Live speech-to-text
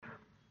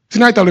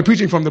Tonight I'll be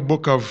preaching from the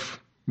book of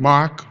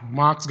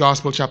Mark's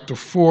Gospel, chapter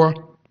 4,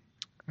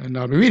 and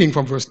I'll be reading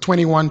from verse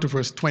 21 to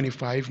verse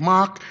 25.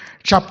 Mark,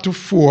 chapter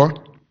 4,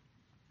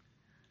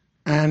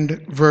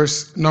 and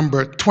verse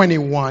number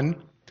 21.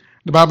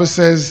 The Bible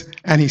says,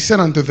 "And he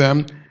said unto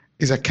them,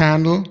 Is a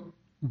candle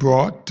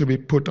brought to be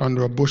put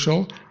under a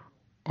bushel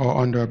or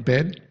under a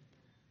bed,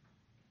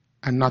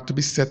 and not to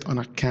be set on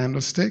a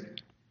candlestick?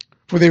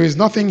 For there is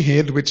nothing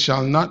hid which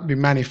shall not be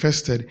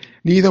manifested,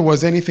 neither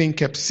was anything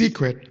kept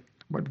secret,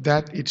 but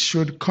that it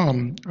should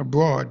come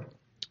abroad.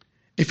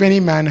 If any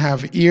man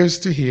have ears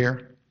to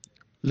hear,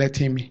 let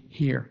him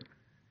hear.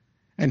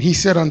 And he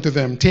said unto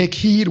them, Take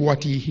heed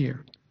what ye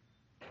hear.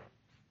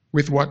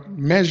 With what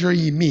measure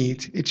ye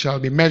mete, it shall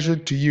be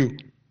measured to you,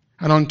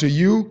 and unto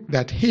you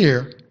that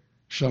hear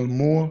shall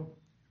more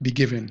be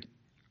given.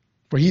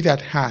 For he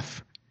that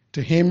hath,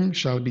 to him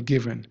shall be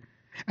given,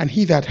 and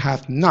he that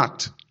hath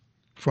not,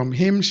 from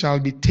him shall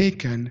be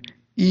taken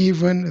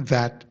even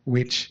that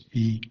which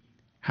he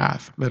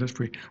hath." Let us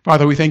pray.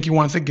 Father, we thank you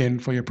once again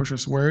for your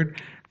precious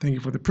word. Thank you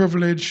for the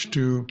privilege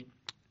to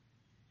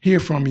hear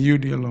from you,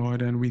 dear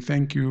Lord, and we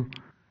thank you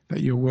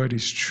that your word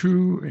is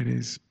true, it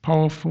is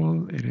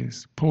powerful, it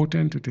is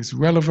potent, it is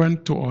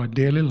relevant to our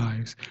daily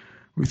lives.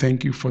 We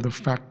thank you for the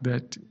fact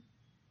that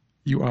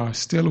you are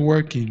still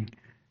working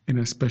in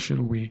a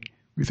special way.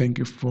 We thank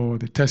you for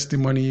the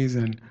testimonies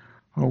and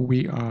how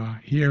we are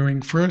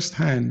hearing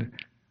firsthand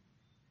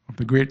of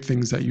the great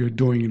things that you're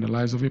doing in the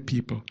lives of your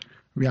people.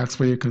 We ask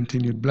for your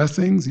continued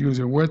blessings. Use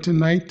your word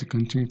tonight to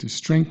continue to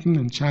strengthen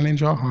and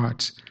challenge our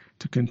hearts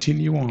to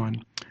continue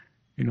on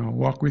in our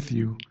walk with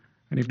you.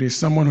 And if there's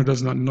someone who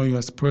does not know you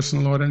as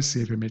personal Lord and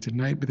Savior, may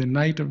tonight be the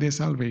night of their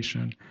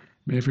salvation.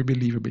 May every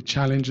believer be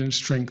challenged and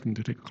strengthened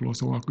to take a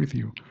closer walk with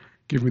you.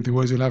 Give me the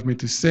words you'll have me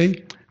to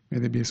say. May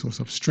they be a source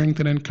of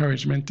strength and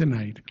encouragement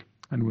tonight.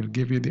 And we'll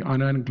give you the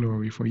honor and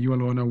glory, for you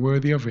alone are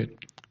worthy of it.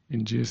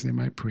 In Jesus' name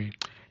I pray.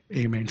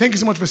 Amen. Thank you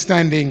so much for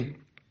standing.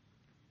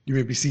 You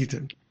may be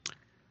seated.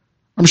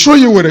 I'm sure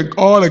you would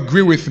all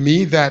agree with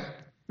me that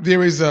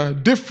there is a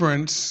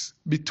difference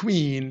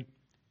between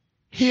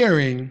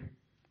hearing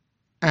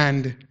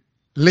and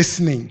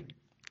listening.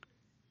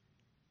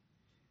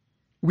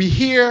 We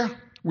hear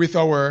with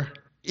our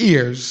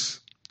ears,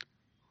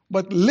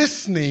 but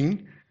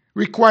listening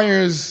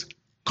requires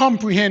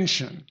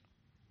comprehension.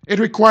 It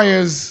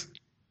requires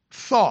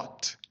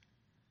thought.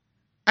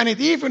 And it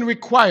even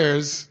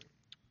requires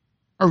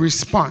a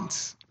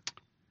response.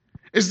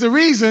 It's the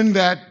reason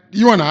that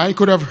you and I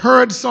could have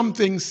heard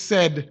something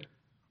said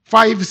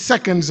 5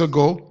 seconds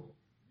ago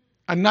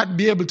and not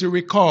be able to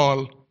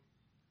recall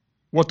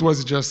what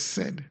was just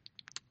said.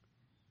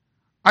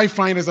 I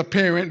find as a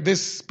parent,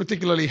 this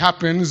particularly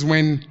happens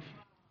when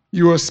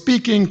you are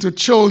speaking to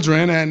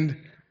children and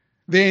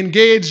they're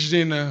engaged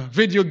in a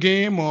video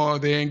game, or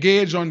they're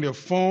engaged on their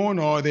phone,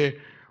 or they're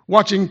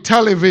watching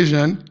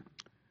television,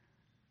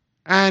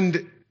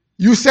 and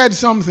you said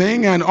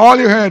something and all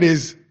you heard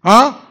is,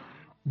 huh?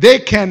 They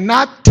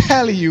cannot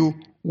tell you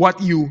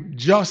what you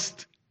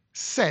just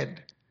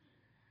said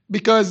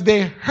because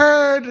they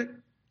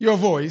heard your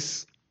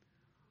voice,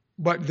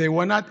 but they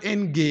were not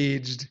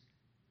engaged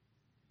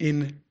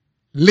in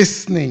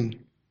listening.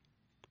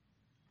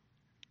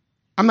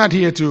 I'm not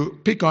here to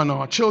pick on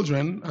our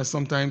children, as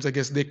sometimes I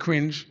guess they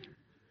cringe,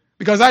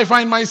 because I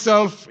find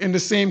myself in the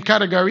same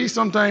category.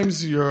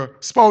 Sometimes your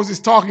spouse is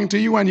talking to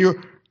you and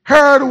you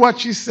heard what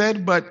she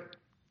said, but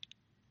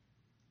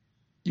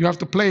you have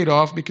to play it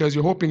off because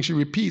you're hoping she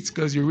repeats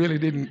because you really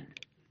didn't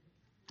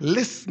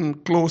listen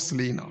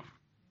closely enough.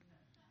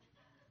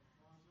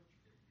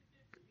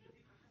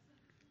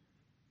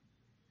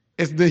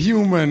 It's the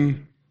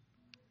human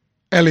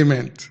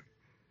element.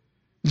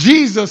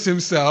 Jesus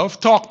himself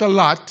talked a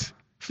lot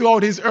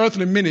throughout his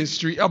earthly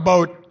ministry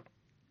about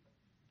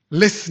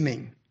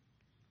listening,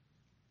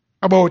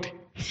 about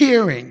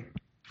hearing.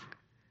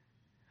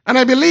 And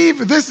I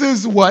believe this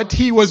is what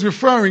he was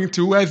referring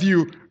to as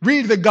you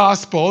read the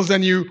Gospels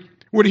and you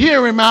would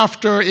hear him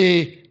after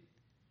a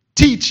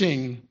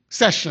teaching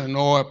session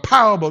or a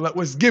parable that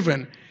was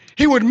given.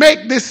 He would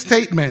make this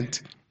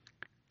statement: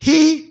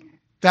 "He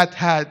that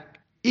had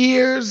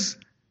ears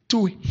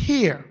to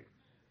hear,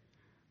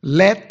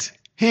 let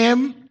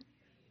him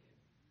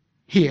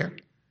hear."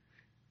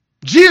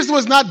 Jesus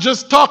was not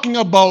just talking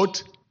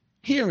about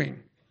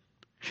hearing.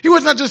 He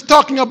was not just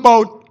talking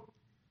about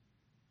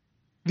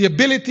the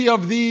ability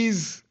of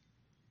these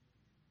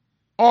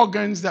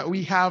organs that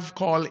we have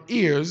called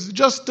ears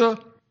just to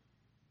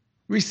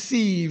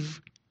receive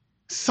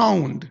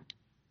sound.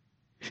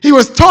 He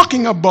was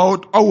talking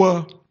about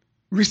our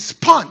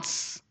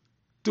response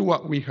to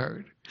what we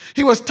heard.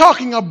 He was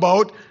talking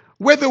about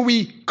whether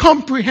we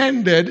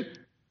comprehended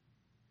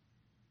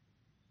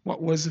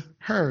what was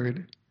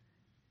heard,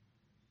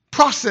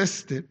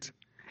 processed it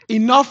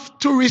enough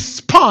to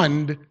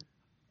respond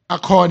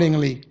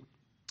accordingly.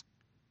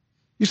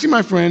 You see,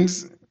 my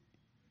friends,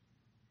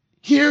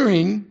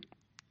 hearing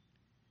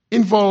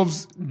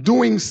involves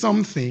doing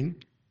something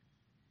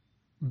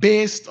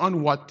based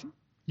on what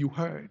you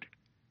heard.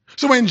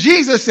 So when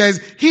Jesus says,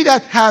 he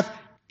that hath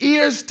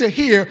ears to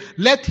hear,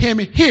 let him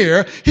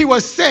hear, he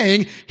was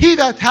saying, he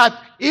that hath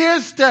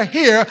ears to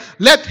hear,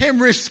 let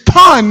him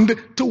respond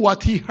to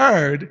what he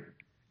heard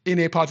in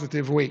a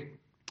positive way.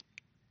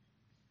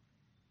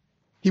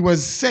 He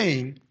was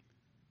saying,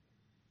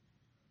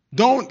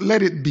 don't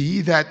let it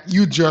be that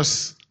you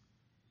just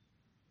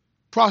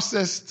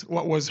processed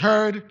what was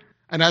heard,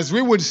 and as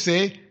we would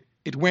say,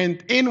 it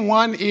went in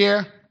one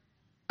ear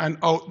and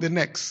out the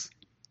next.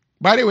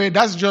 By the way,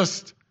 that's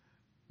just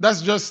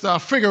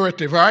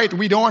figurative, all right?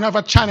 We don't have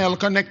a channel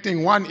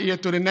connecting one ear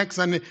to the next,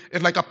 and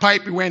it's like a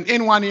pipe. It went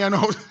in one ear and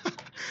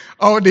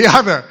out the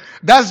other.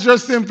 That's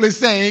just simply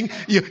saying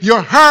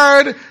you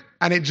heard,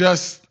 and it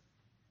just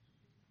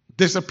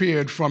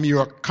disappeared from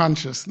your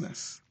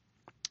consciousness.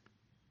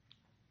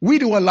 We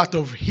do a lot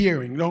of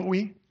hearing, don't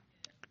we?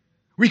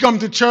 We come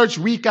to church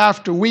week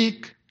after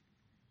week.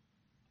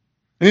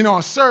 And in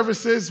our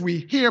services, we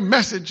hear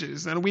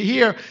messages and we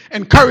hear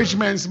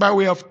encouragements by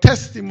way of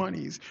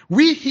testimonies.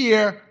 We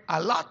hear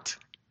a lot.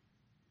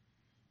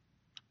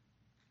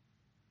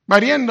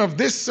 By the end of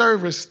this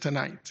service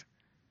tonight,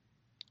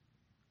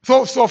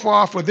 so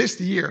far for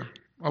this year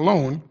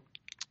alone,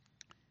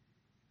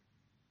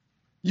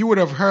 you would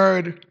have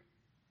heard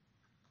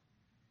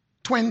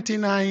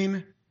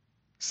 29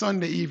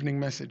 Sunday evening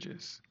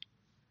messages.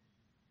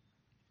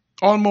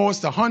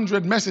 Almost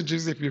 100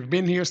 messages if you've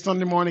been here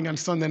Sunday morning and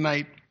Sunday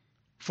night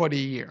for the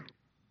year.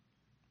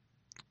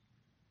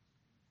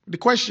 The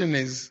question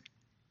is,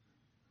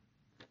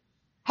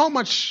 how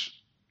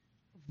much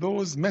of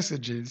those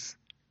messages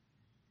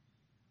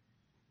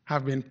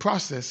have been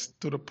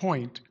processed to the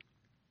point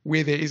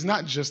where there is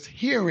not just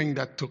hearing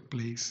that took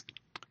place,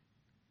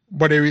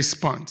 but a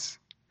response?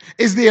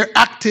 Is there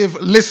active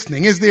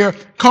listening? Is there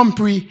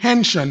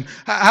comprehension?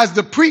 Has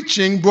the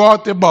preaching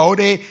brought about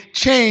a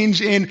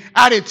change in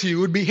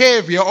attitude,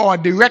 behavior, or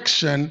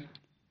direction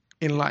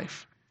in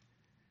life?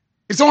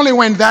 It's only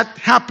when that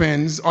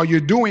happens are you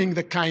doing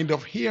the kind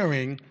of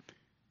hearing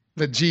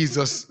that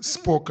Jesus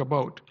spoke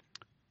about.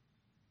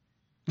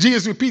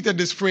 Jesus repeated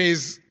this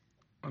phrase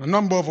on a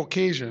number of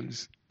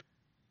occasions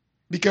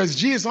because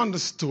Jesus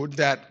understood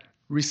that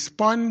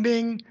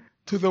responding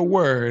to the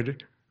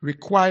word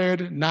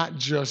required not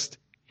just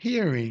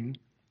hearing,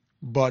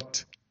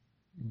 but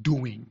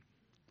doing.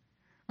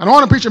 And I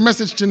want to preach a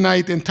message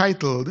tonight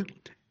entitled,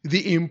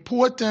 The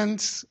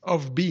Importance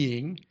of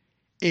Being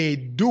a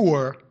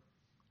Doer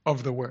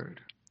of the Word.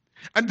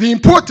 And the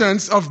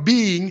importance of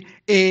being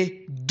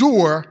a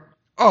doer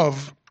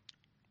of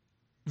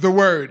the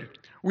Word.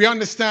 We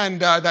understand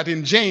that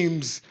in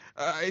James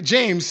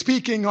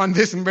speaking on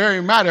this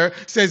very matter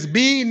says,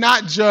 be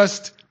not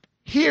just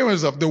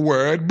hearers of the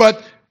Word,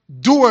 but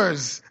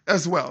doers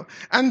as well.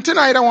 And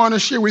tonight I want to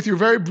share with you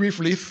very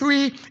briefly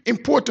 3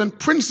 important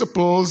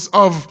principles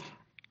of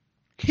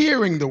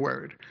hearing the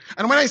word.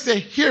 And when I say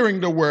hearing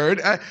the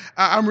word,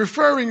 I'm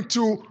referring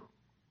to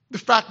the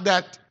fact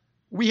that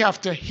we have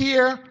to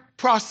hear,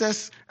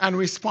 process, and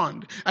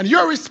respond. And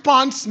your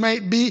response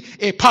might be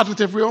a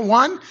positive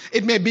one,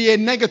 it may be a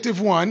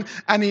negative one,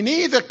 and in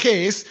either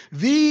case,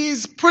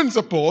 these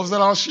principles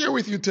that I'll share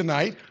with you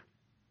tonight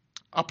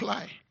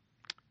apply.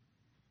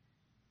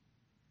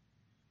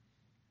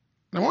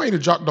 I want you to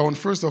jot down,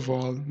 first of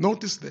all,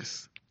 notice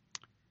this.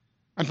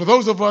 And for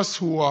those of us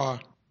who are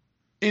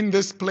in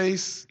this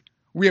place,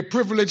 we are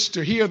privileged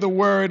to hear the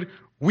word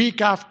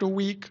week after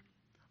week,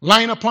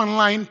 line upon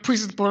line,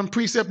 precept upon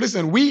precept.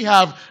 Listen, we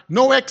have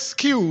no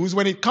excuse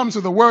when it comes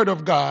to the word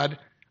of God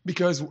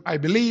because I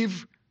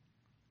believe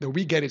that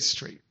we get it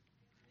straight.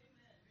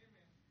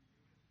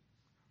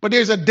 But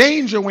there's a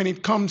danger when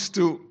it comes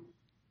to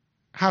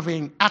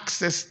having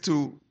access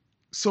to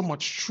so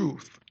much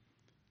truth.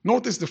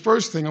 Notice the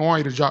first thing I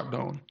want you to jot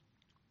down,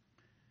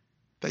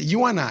 that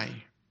you and I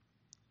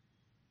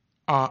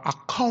are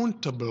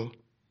accountable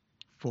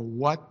for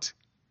what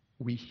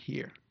we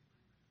hear.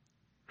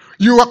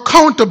 You're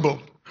accountable.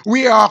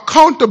 We are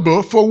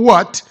accountable for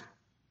what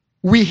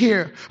we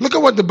hear. Look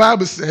at what the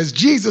Bible says.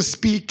 Jesus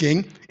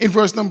speaking in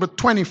verse number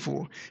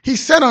 24. He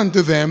said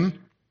unto them,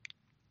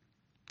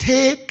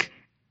 take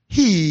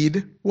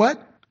heed,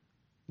 what?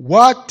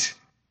 What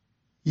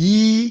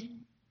ye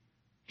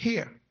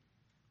hear.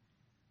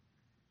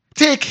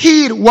 Take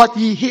heed what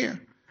ye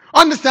hear.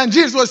 Understand,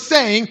 Jesus was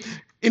saying,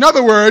 in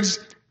other words,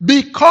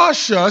 be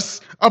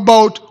cautious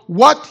about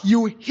what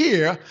you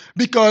hear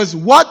because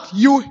what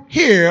you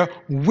hear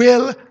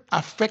will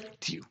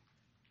affect you.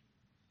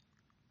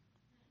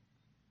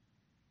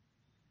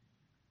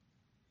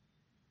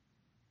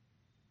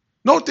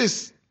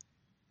 Notice,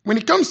 when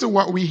it comes to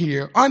what we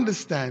hear,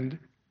 understand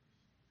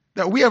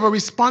that we have a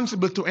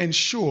responsibility to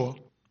ensure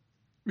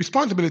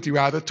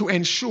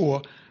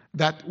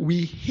that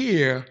we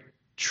hear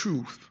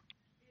truth.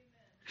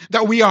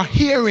 That we are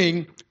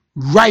hearing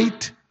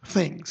right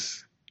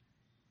things.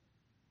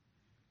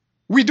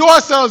 We do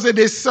ourselves a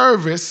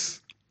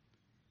disservice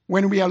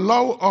when we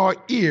allow our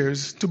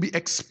ears to be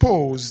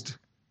exposed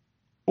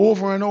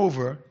over and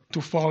over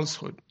to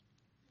falsehood.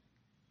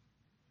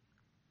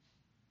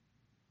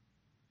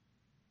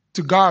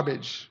 to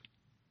garbage,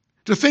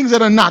 to things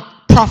that are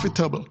not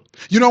profitable.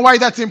 You know why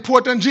that's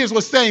important? Jesus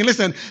was saying,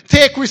 listen,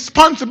 take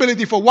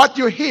responsibility for what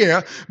you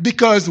hear,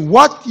 because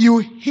what you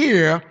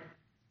hear,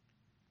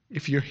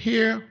 if you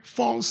hear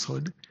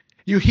falsehood,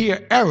 you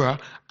hear error,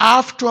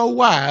 after a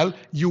while,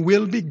 you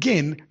will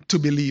begin to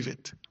believe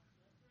it.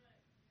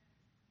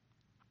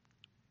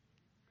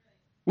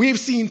 We've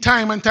seen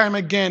time and time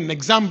again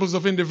examples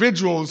of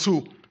individuals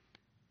who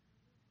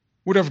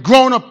would have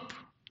grown up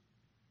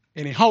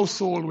in a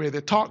household where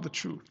they taught the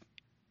truth,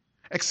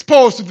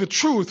 exposed to the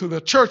truth through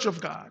the church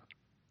of God,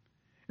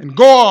 and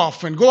go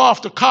off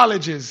to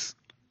colleges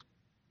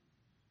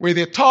where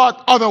they're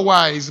taught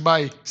otherwise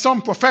by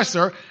some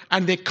professor,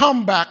 and they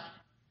come back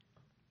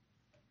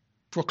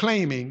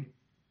proclaiming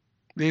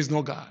there is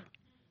no God.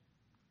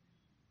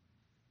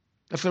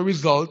 That's a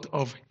result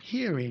of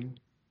hearing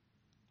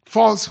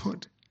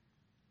falsehood.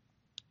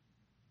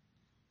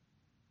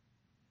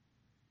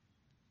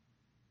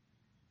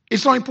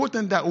 It's so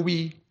important that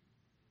we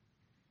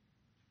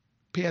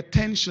pay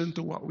attention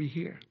to what we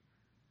hear.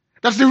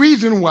 That's the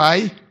reason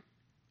why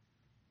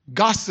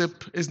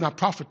gossip is not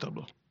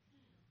profitable.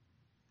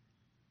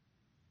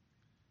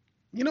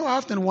 You know, I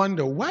often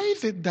wonder, why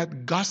is it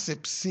that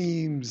gossip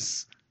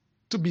seems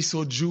to be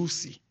so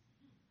juicy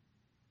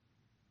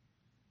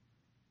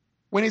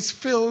when it's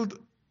filled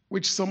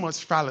with so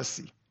much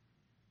fallacy?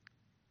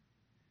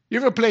 You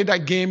ever played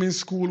that game in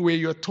school where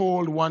you're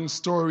told one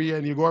story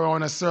and you go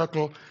around a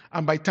circle,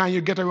 and by the time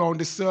you get around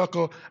the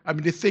circle,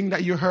 the thing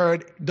that you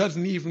heard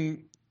doesn't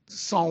even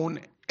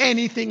sound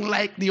anything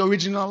like the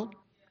original?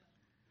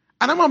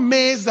 And I'm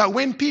amazed that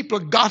when people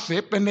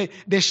gossip and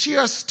they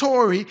share a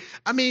story,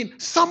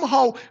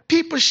 somehow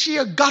people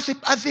share gossip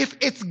as if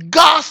it's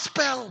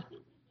gospel.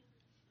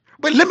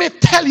 But let me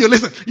tell you,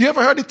 listen, you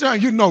ever heard the term?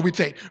 You know,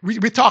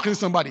 we're talking to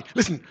somebody.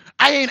 Listen,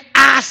 I ain't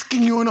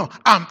asking you, no,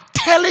 I'm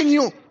telling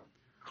you.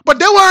 But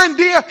they weren't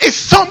there if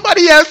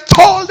somebody else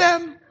told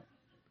them.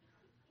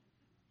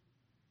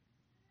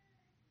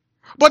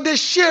 But they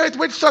share it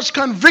with such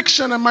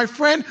conviction. And my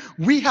friend,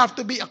 we have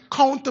to be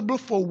accountable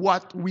for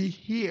what we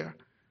hear.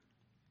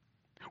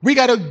 We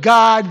got to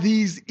guard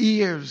these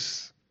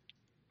ears,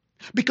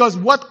 because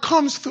what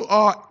comes through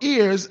our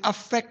ears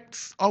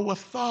affects our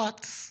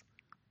thoughts.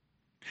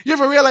 You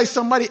ever realize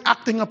somebody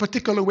acting a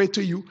particular way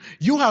to you?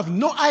 You have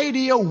no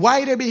idea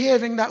why they're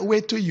behaving that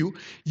way to you.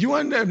 You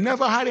and them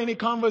never had any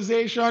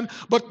conversation,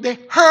 but they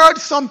heard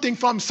something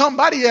from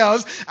somebody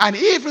else, and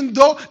even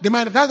though they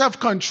might not have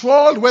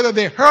controlled whether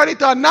they heard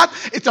it or not,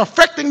 it's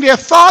affecting their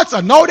thoughts,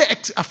 and now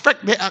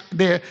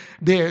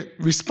they're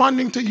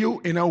responding to you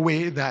in a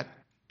way that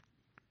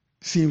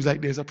seems like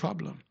there's a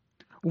problem.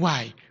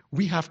 Why?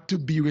 We have to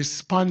be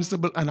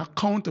responsible and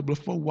accountable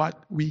for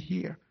what we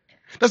hear.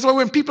 That's why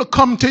when people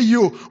come to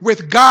you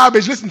with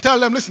garbage, tell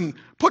them,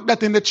 put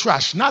that in the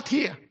trash, not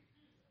here.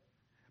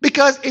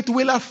 Because it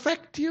will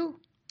affect you.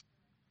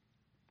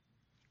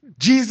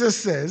 Jesus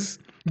says,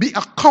 be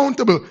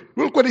accountable.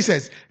 Look what he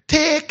says.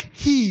 Take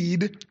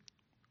heed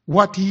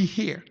what ye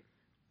hear.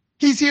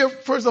 He's here,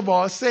 first of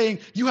all, saying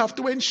you have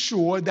to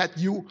ensure that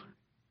you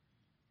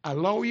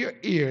allow your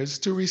ears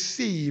to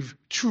receive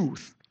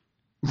truth,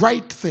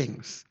 right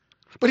things.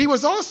 But he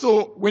was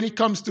also, when it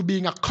comes to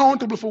being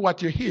accountable for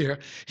what you hear,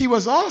 he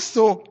was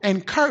also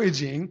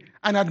encouraging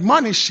and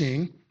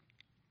admonishing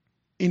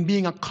in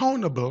being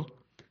accountable,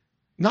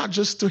 not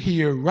just to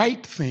hear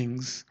right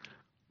things,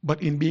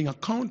 but in being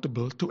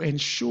accountable to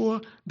ensure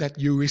that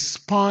you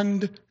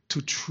respond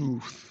to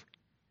truth.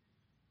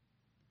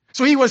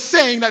 So he was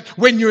saying that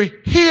when you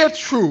hear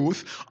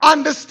truth,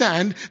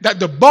 understand that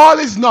the ball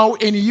is now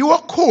in your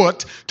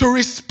court to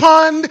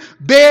respond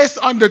based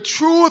on the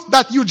truth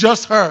that you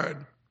just heard.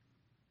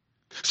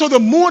 So the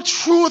more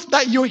truth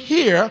that you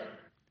hear,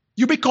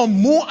 you become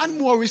more and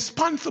more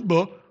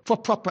responsible for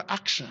proper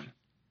action.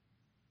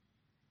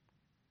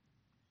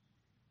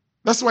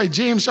 That's why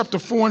James chapter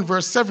 4 and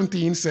verse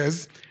 17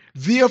 says,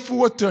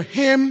 therefore to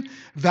him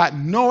that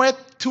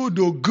knoweth to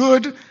do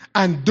good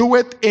and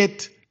doeth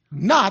it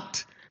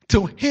not,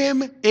 to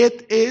him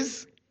it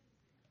is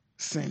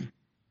sin.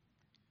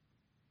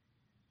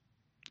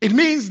 It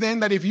means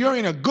then that if you're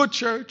in a good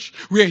church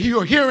where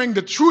you're hearing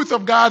the truth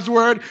of God's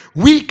word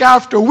week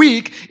after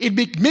week,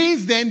 it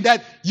means then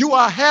that you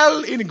are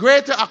held in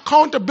greater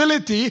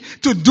accountability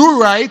to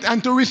do right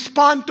and to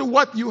respond to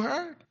what you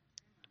heard.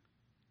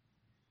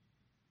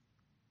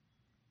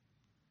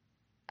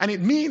 And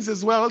it means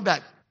as well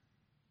that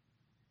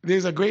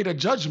there's a greater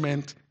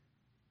judgment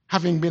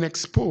having been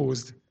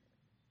exposed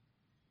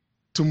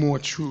to more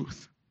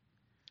truth.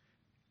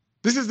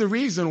 This is the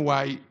reason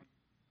why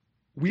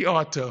we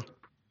ought to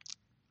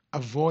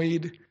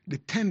avoid the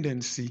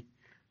tendency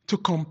to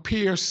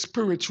compare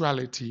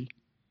spirituality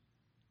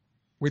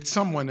with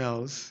someone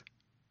else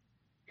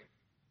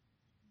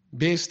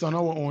based on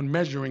our own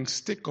measuring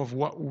stick of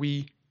what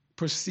we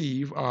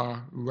perceive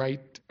are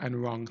right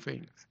and wrong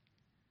things.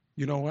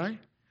 You know why?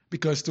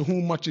 Because to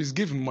whom much is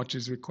given, much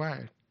is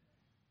required.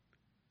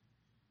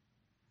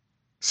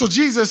 So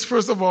Jesus,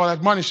 first of all,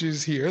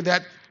 admonishes here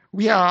that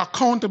We are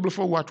accountable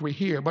for what we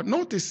hear. But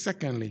notice,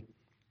 secondly,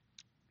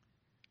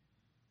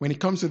 when it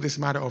comes to this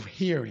matter of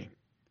hearing,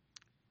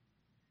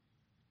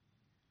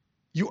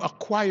 you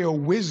acquire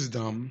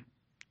wisdom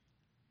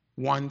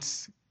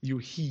once you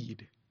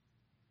heed.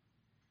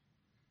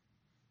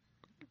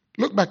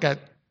 Look back at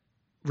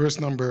verse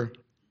number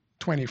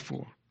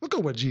 24. Look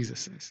at what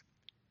Jesus says.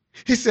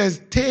 He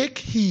says, take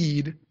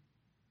heed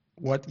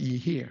what ye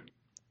hear.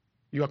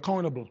 You're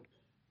accountable.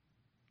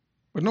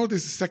 But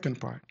notice the second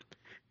part.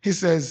 He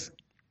says,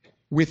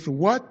 with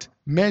what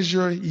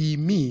measure ye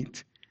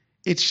meet,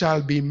 it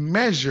shall be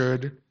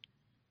measured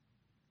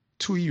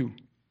to you.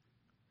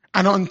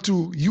 And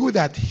unto you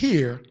that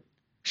hear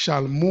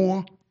shall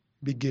more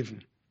be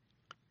given.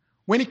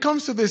 When it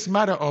comes to this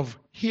matter of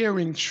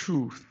hearing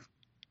truth,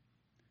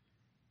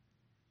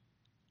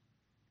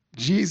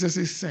 Jesus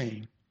is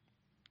saying,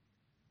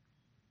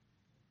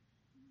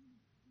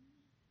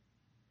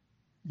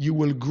 you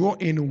will grow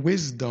in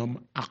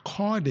wisdom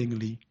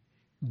accordingly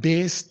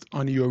based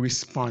on your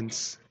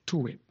response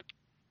to it.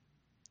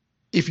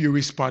 If you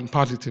respond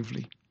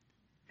positively.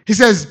 He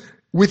says,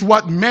 with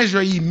what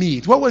measure ye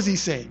meet. What was he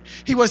saying?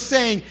 He was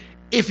saying,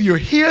 if you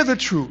hear the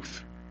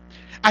truth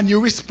and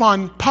you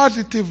respond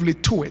positively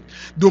to it,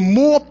 the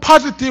more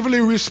positively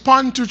you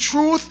respond to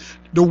truth,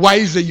 the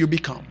wiser you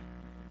become.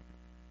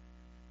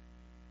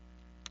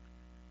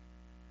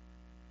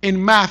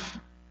 In math,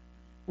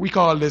 we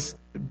call this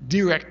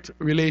direct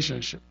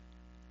relationship.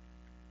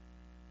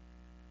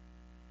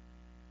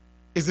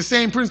 It's the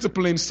same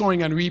principle in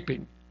sowing and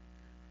reaping.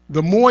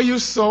 The more you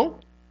sow,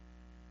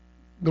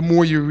 the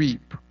more you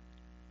reap.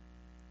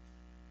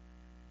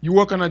 You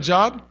work on a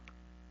job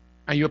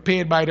and you're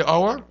paid by the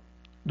hour.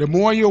 The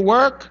more you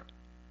work,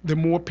 the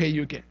more pay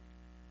you get.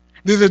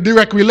 There's a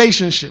direct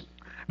relationship.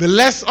 The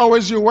less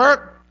hours you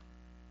work,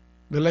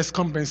 the less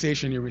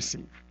compensation you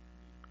receive.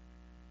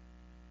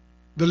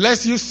 The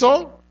less you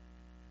sow,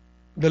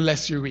 the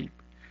less you reap.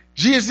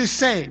 Jesus is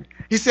saying,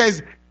 he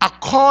says,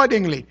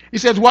 accordingly. He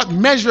says, what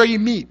measure you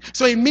meet.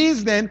 So it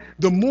means then,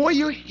 the more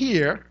you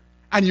hear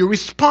and you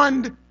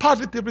respond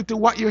positively to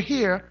what you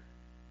hear,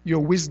 your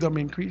wisdom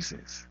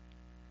increases.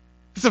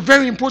 It's a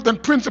very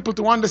important principle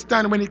to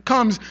understand when it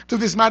comes to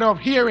this matter of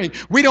hearing.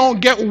 We don't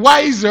get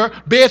wiser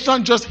based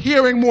on just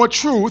hearing more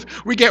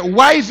truth. We get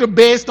wiser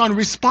based on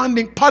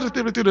responding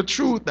positively to the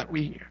truth that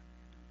we hear.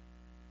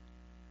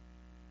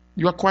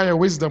 You acquire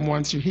wisdom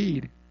once you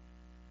heed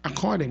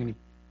accordingly.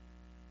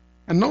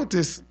 And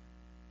notice,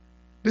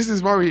 this is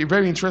very,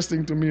 very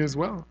interesting to me as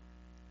well.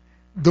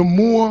 The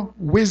more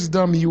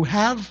wisdom you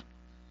have,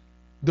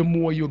 the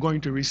more you're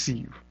going to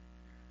receive.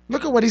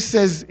 Look at what he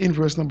says in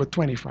verse number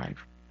 25.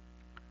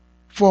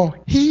 For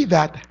he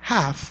that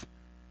hath,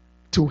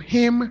 to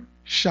him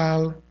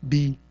shall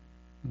be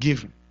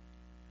given.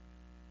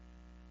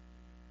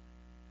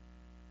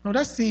 Now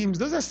does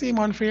that seem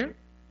unfair?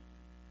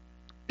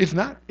 It's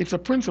not. It's a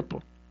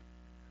principle.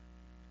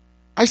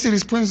 I see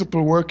this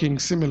principle working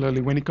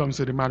similarly when it comes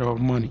to the matter of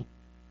money.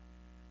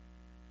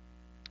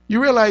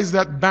 You realize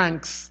that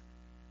banks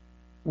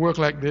work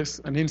like this,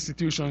 and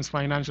institutions,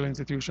 financial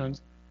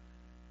institutions.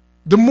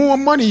 The more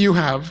money you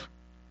have,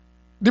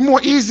 the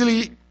more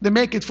easily they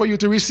make it for you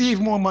to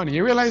receive more money.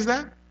 You realize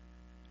that?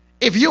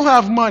 If you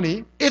have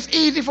money, it's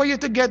easy for you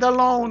to get a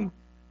loan.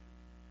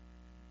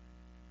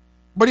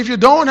 But if you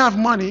don't have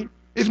money,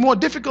 it's more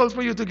difficult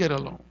for you to get a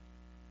loan.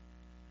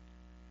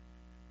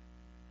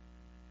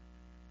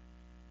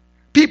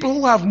 People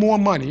who have more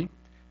money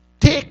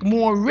take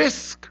more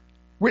risk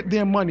with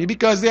their money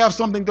because they have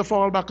something to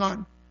fall back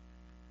on.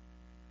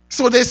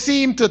 So they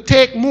seem to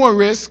take more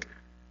risk,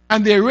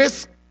 and their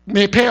risk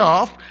may pay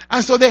off,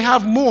 and so they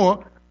have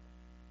more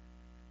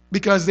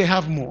because they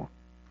have more.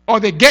 Or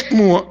they get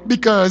more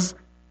because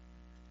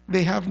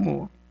they have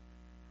more.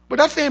 But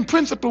that same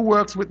principle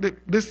works with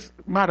this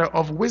matter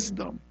of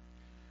wisdom.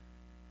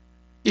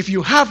 If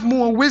you have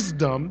more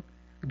wisdom,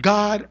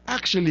 God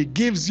actually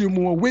gives you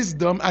more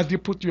wisdom as you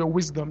put your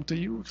wisdom to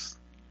use.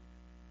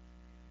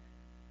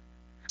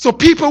 So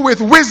people with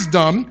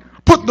wisdom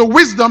put the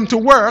wisdom to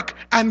work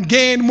and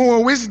gain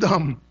more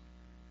wisdom.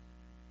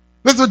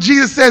 That's what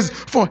Jesus says,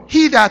 for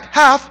he that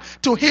hath,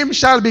 to him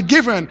shall be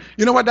given.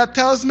 You know what that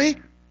tells me?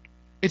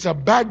 It's a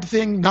bad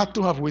thing not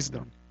to have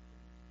wisdom.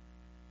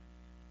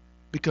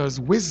 Because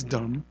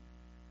wisdom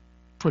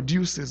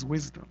produces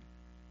wisdom.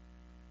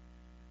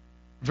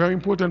 Very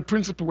important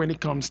principle when it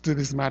comes to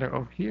this matter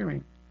of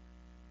hearing.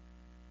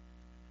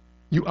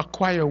 You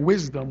acquire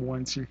wisdom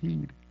once you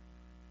heed.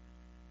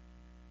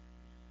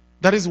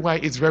 That is why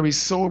it's very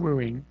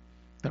sobering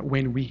that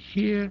when we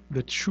hear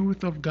the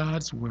truth of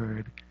God's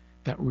word,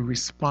 that we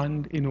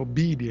respond in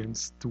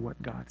obedience to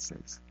what God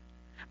says.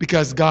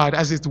 Because God,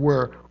 as it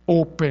were,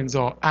 opens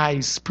our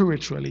eyes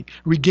spiritually.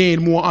 We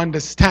gain more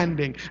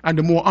understanding, and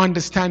the more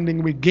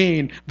understanding we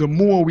gain, the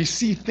more we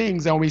see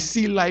things and we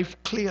see life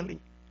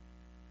clearly,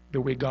 the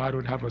way God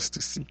would have us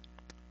to see.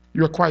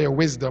 You acquire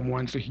wisdom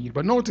once you heed.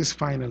 But notice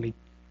finally,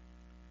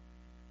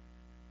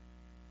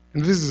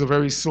 and this is a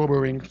very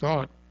sobering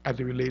thought as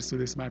it relates to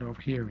this matter of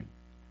hearing.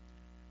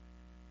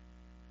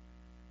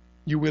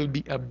 you will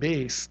be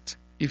abased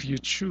if you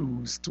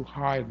choose to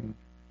harden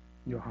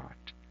your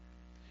heart.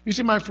 You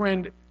see, my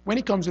friend, when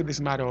it comes to this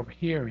matter of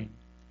hearing,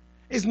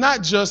 it's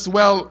not just,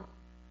 well,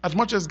 as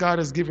much as God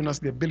has given us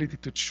the ability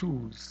to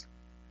choose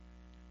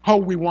how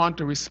we want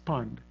to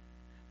respond,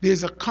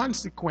 there's a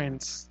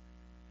consequence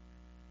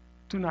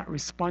to not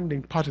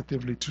responding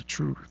positively to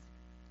truth.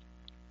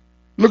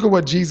 Look at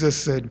what Jesus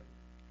said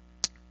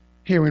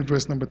here in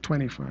verse number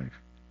 25.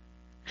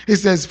 He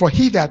says, "For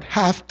he that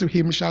hath, to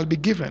him shall be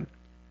given."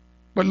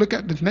 But look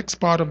at the next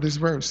part of this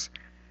verse.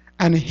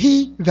 "And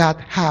he that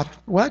hath,"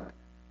 what?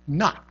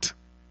 "Not.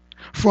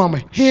 From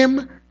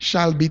him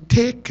shall be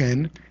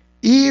taken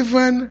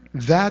even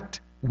that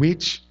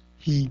which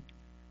he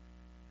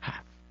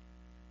hath."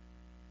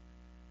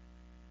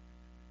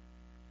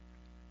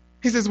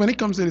 He says, when it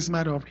comes to this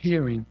matter of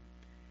hearing,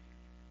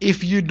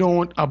 if you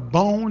don't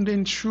abound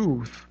in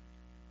truth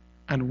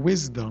and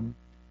wisdom,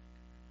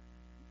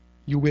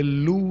 you will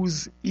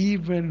lose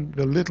even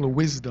the little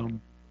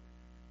wisdom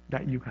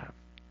that you have.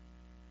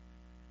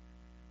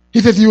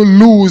 He says you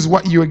lose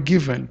what you're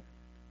given.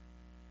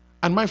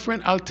 And my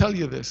friend, I'll tell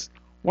you this.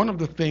 One of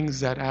the things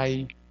that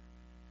I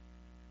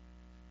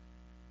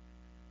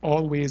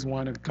always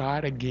want to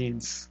guard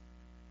against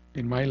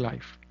in my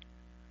life,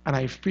 and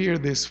I fear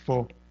this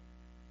for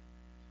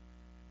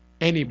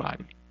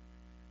anybody,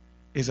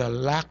 is a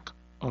lack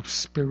of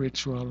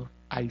spiritual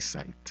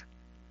eyesight,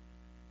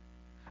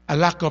 a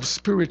lack of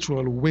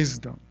spiritual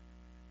wisdom,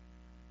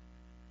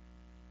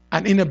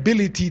 an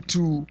inability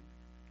to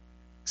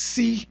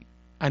see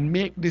and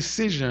make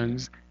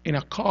decisions in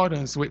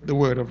accordance with the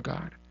Word of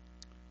God.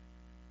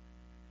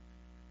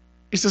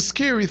 It's a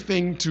scary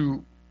thing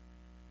to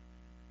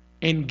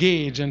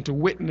engage and to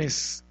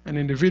witness an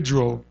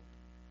individual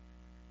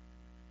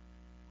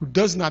who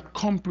does not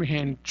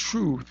comprehend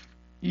truth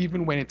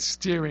even when it's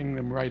staring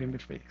them right in the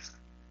face.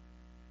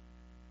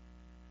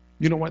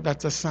 You know what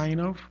that's a sign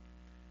of?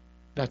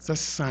 That's a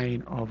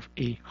sign of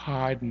a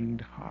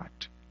hardened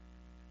heart.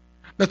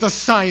 That's a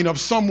sign of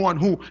someone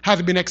who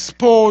has been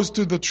exposed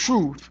to the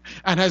truth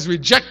and has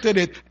rejected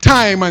it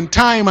time and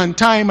time and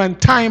time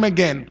and time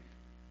again,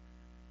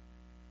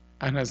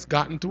 and has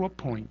gotten to a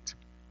point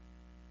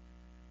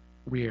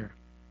where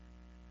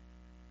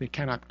they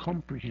cannot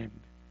comprehend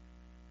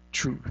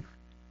truth.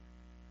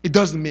 It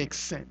doesn't make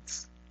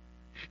sense.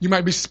 You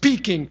might be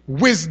speaking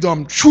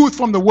wisdom, truth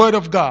from the Word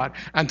of God,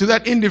 and to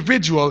that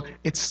individual,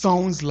 it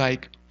sounds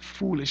like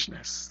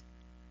foolishness.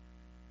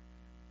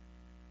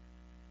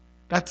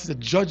 That's the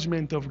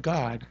judgment of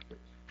God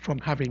from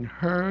having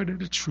heard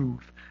the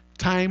truth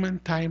time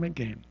and time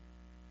again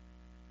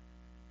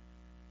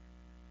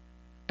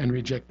and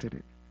rejected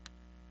it.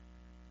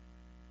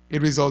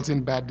 It results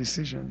in bad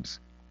decisions.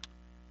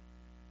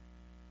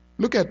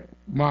 Look at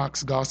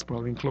Mark's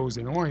gospel in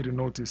closing. I want you to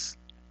notice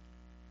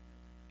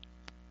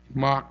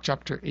Mark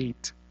chapter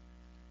 8.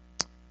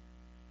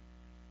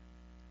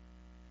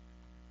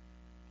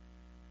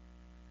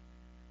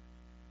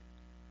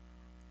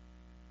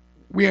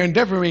 We are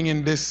endeavoring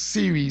in this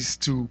series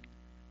to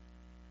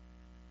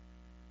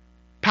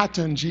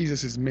pattern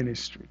Jesus'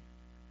 ministry.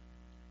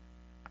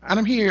 And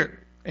I'm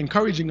here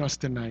encouraging us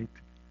tonight.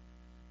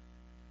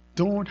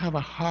 Don't have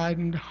a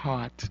hardened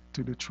heart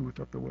to the truth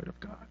of the Word of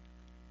God.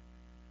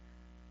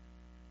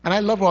 And I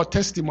love our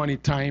testimony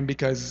time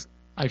because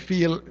I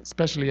feel,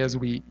 especially as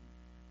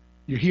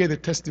you hear the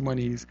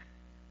testimonies,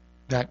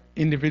 that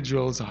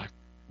individuals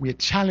we're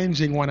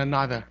challenging one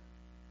another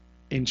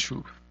in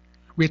truth.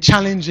 We're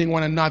challenging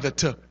one another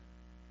to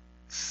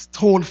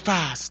hold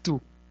fast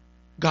to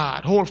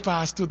God, hold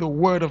fast to the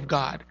Word of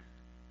God,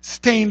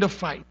 stay in the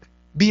fight,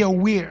 be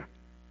aware.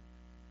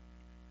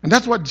 And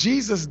that's what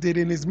Jesus did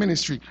in his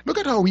ministry. Look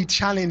at how he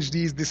challenged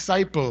these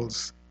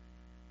disciples.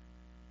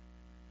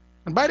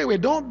 And by the way,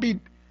 don't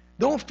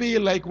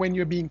feel like when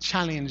you're being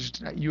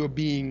challenged that you're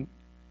being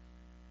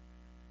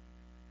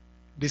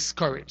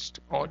discouraged,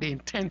 or the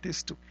intent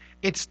is to.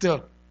 It's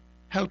to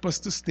help us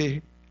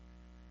to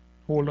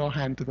hold our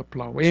hand to the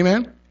plow.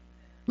 Amen?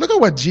 Look at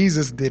what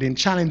Jesus did in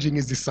challenging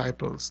his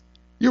disciples.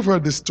 You've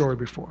heard this story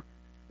before.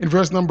 In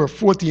verse number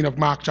 14 of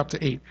Mark chapter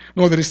 8.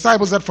 "No, the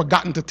disciples had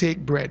forgotten to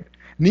take bread.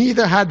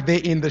 Neither had they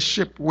in the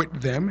ship with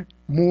them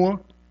more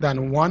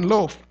than one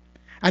loaf.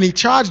 And he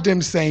charged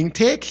them, saying,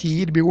 Take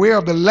heed, beware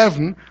of the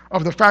leaven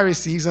of the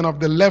Pharisees and of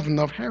the leaven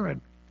of Herod.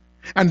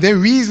 And they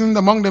reasoned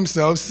among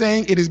themselves,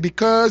 saying, It is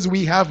because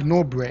we have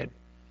no bread.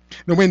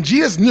 Now when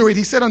Jesus knew it,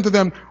 he said unto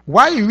them,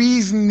 Why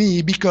reason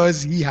ye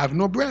because ye have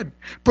no bread?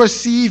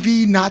 Perceive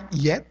ye not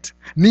yet,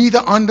 neither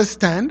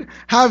understand?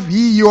 Have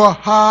ye your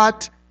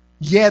heart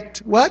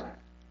yet, what?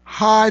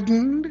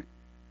 Hardened?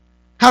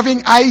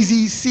 Having eyes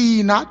ye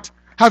see not?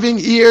 Having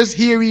ears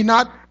hear ye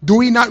not? Do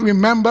we not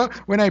remember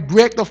when I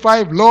break the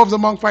 5 loaves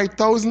among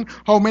 5,000,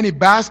 how many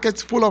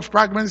baskets full of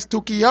fragments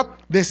took ye up?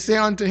 They say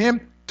unto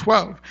him,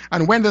 12.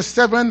 And when the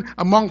 7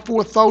 among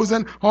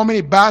 4,000, how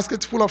many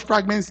baskets full of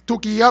fragments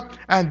took ye up?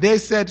 And they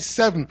said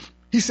 7.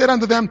 He said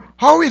unto them,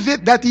 How is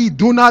it that ye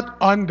do not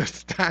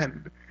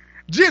understand?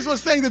 Jesus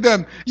was saying to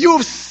them,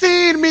 you've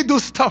seen me do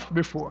stuff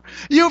before.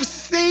 You've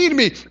seen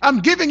me. I'm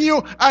giving you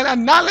an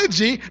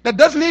analogy that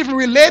doesn't even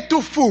relate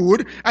to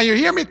food, and you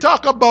hear me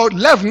talk about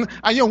leaven,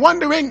 and you're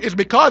wondering it's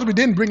because we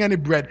didn't bring any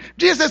bread.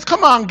 Jesus says,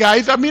 come on,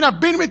 guys. I mean,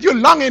 I've been with you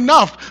long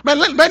enough. Man,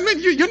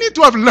 you need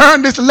to have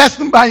learned this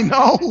lesson by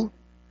now.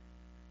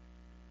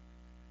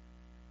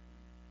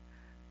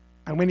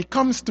 And when it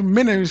comes to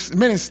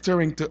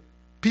ministering to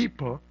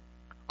people,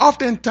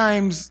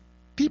 oftentimes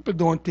people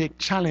don't take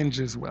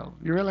challenges well.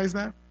 You realize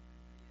that?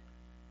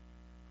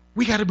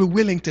 We got to be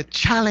willing to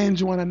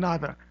challenge one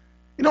another.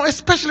 You know,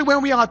 especially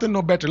when we ought to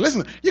know better.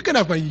 Listen, you can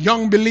have a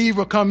young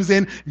believer comes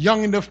in,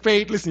 young in the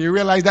faith. Listen, you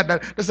realize that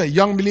that's a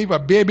young believer, a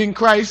baby in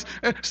Christ.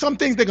 Some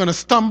things they're going to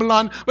stumble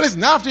on. But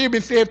listen, after you've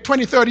been saved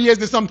 20, 30 years,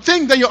 there's some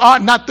things that you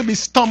ought not to be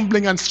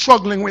stumbling and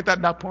struggling with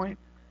at that point.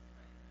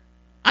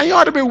 And you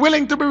ought to be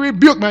willing to be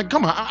rebuked. Man,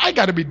 come on, I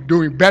got to be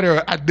doing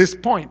better at this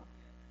point.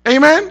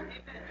 Amen?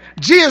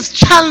 Jesus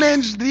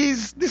challenged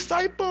these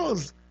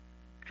disciples.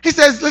 He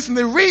says, listen,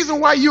 the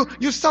reason why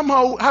you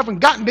somehow haven't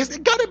gotten this,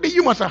 it got to be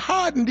you must have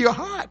hardened your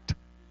heart.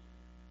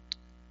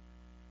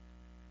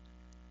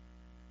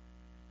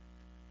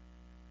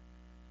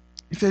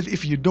 He says,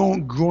 if you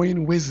don't grow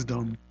in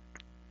wisdom,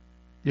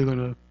 you're going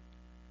to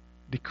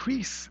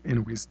decrease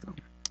in wisdom.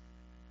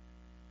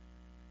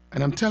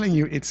 And I'm telling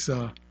you, it's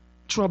a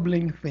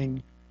troubling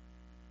thing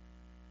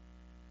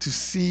to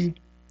see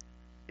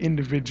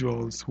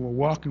individuals who are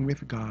walking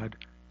with God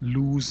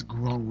lose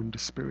ground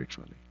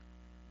spiritually.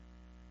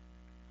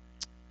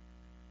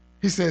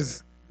 He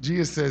says,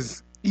 Jesus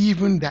says,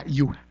 even that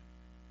you,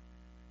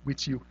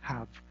 which you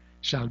have,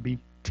 shall be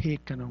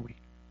taken away.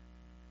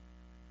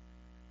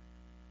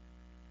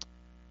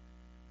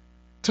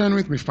 Turn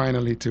with me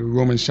finally to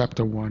Romans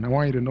chapter 1. I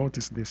want you to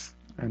notice this,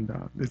 and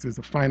this is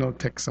the final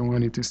text I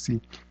want you to see.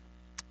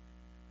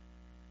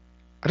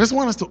 I just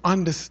want us to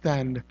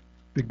understand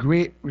the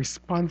great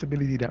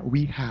responsibility that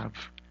we have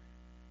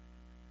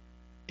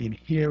in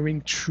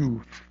hearing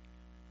truth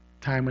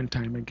time and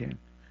time again.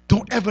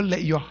 Don't ever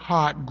let your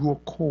heart grow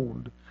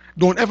cold.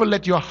 Don't ever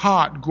let your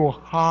heart grow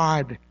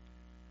hard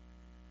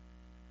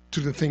to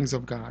the things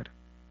of God.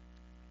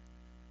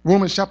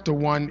 Romans chapter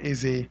 1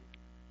 is a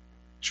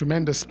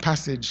tremendous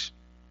passage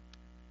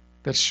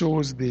that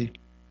shows the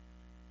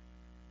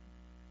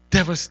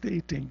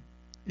devastating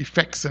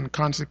effects and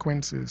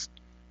consequences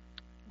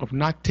of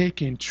not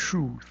taking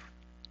truth,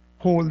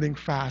 holding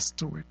fast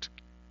to it.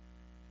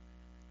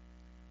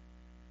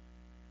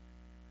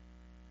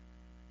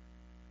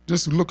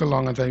 Just look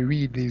along as I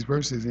read these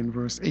verses in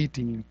verse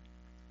 18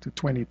 to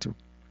 22.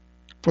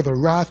 For the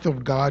wrath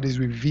of God is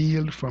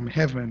revealed from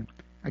heaven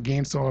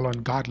against all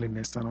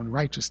ungodliness and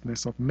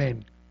unrighteousness of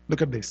men.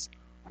 Look at this.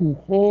 Who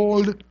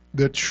hold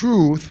the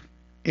truth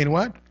in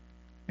what?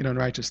 In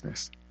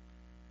unrighteousness.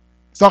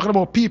 It's talking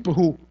about people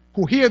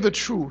who hear the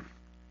truth,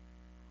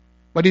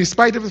 but in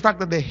spite of the fact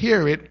that they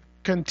hear it,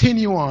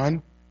 continue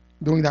on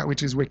doing that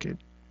which is wicked.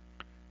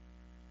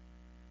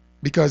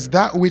 Because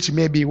that which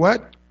may be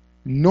what?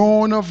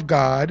 Known of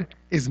God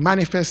is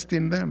manifest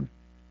in them.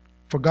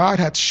 For God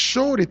hath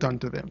showed it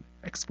unto them.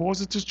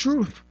 Expose it to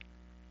truth.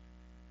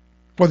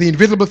 For the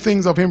invisible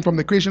things of him from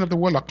the creation of the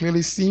world are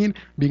clearly seen,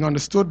 being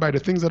understood by the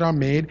things that are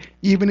made,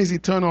 even his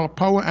eternal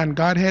power and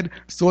Godhead,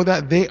 so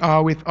that they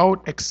are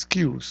without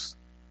excuse.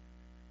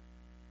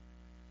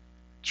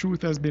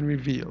 Truth has been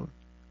revealed,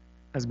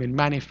 has been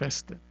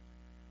manifested.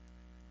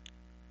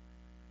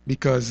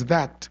 Because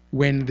that,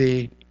 when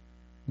they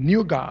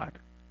knew God,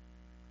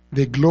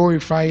 they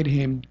glorified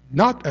him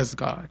not as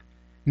God,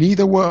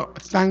 neither were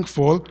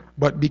thankful,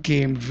 but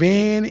became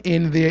vain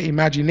in their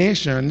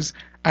imaginations,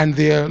 and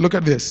their, look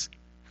at this,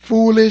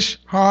 foolish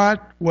heart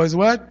was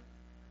what?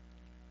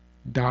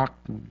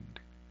 Darkened.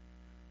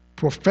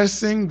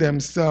 Professing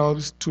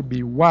themselves to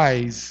be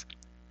wise,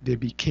 they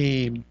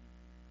became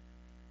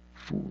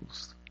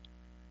fools.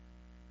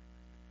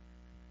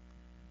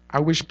 I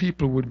wish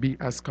people would be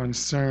as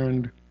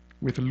concerned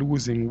with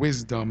losing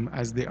wisdom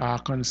as they are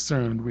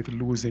concerned with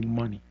losing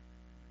money.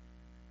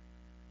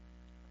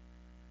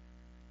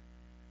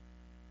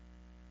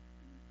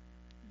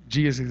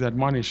 Jesus is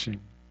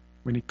admonishing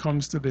when it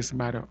comes to this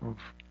matter of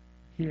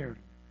hearing.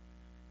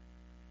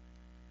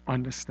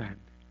 Understand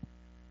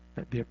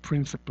that there are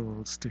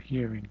principles to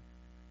hearing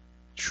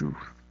truth.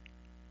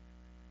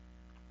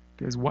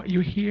 There's what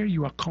you hear,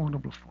 you are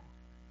accountable for.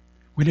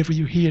 Whenever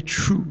you hear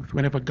truth,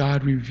 whenever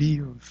God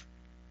reveals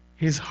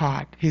his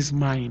heart, his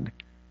mind,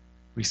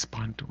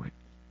 respond to it.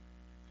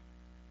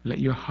 Let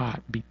your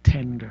heart be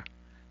tender.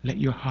 Let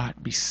your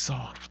heart be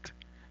soft.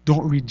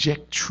 Don't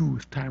reject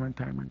truth time and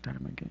time and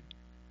time again.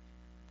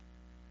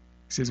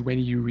 It says when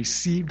you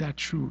receive that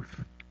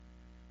truth,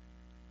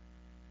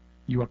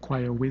 you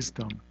acquire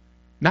wisdom.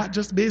 Not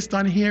just based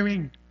on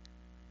hearing.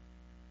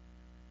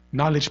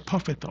 Knowledge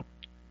puffeth up.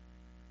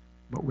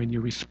 But when you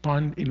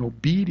respond in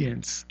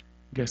obedience,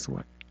 guess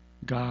what?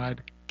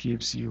 God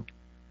gives you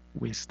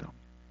wisdom.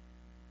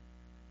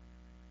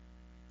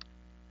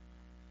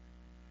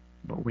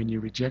 But when you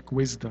reject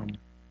wisdom,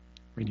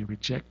 when you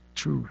reject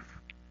truth,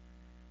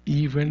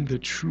 even the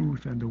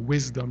truth and the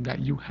wisdom that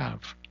you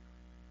have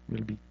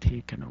will be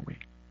taken away.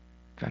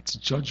 That's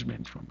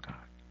judgment from God.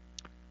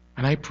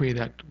 And I pray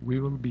that we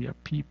will be a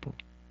people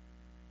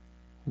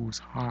whose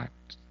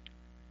hearts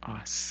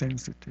are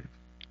sensitive,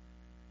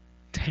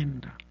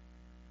 tender,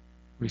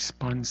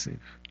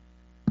 responsive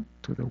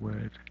to the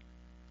word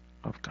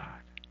of God.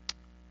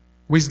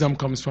 Wisdom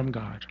comes from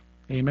God.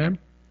 Amen?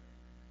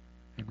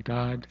 And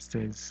God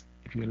says,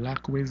 if you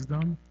lack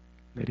wisdom,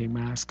 let him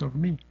ask of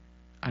me,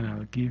 and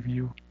I'll give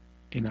you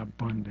in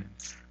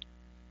abundance.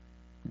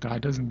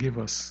 God doesn't give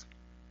us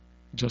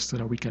just so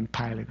that we can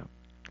pile it up.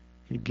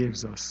 He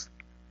gives us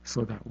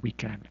so that we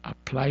can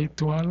apply it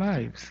to our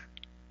lives,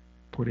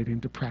 put it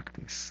into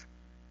practice,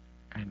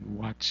 and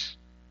watch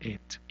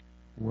it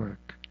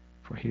work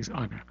for his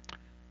honor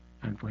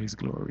and for his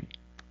glory.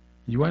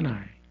 You and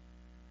I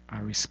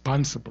are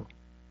responsible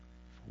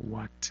for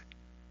what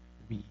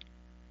we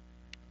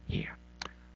hear.